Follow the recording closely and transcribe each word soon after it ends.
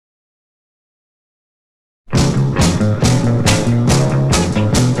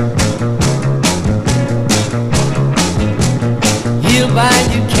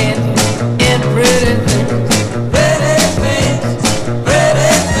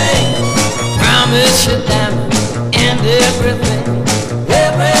promise you diamond and everything,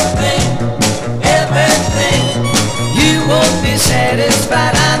 everything, everything. You won't be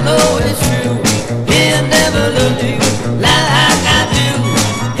satisfied, I know it's true. He'll never love you like I do.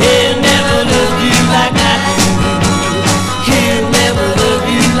 He'll never love you like I do. He'll never love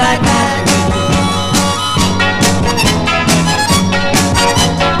you like I do.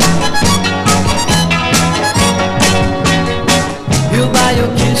 He'll buy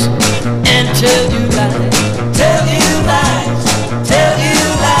your kiss and tell you lies, tell you lies, tell you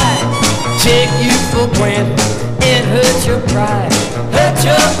lies. Take you for granted and hurt your pride, hurt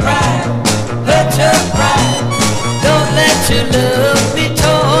your pride, hurt your pride. Don't let your love be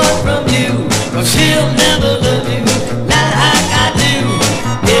torn from you, 'cause he'll never love you like I do.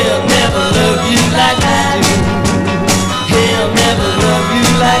 He'll never love you like I do. He'll never love you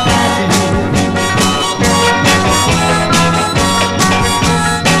like I do.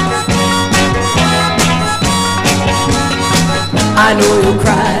 I know you'll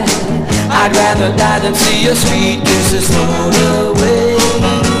cry, I'd rather die than see your sweet kisses thrown away.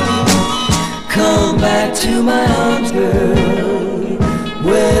 Come back to my arms, girl.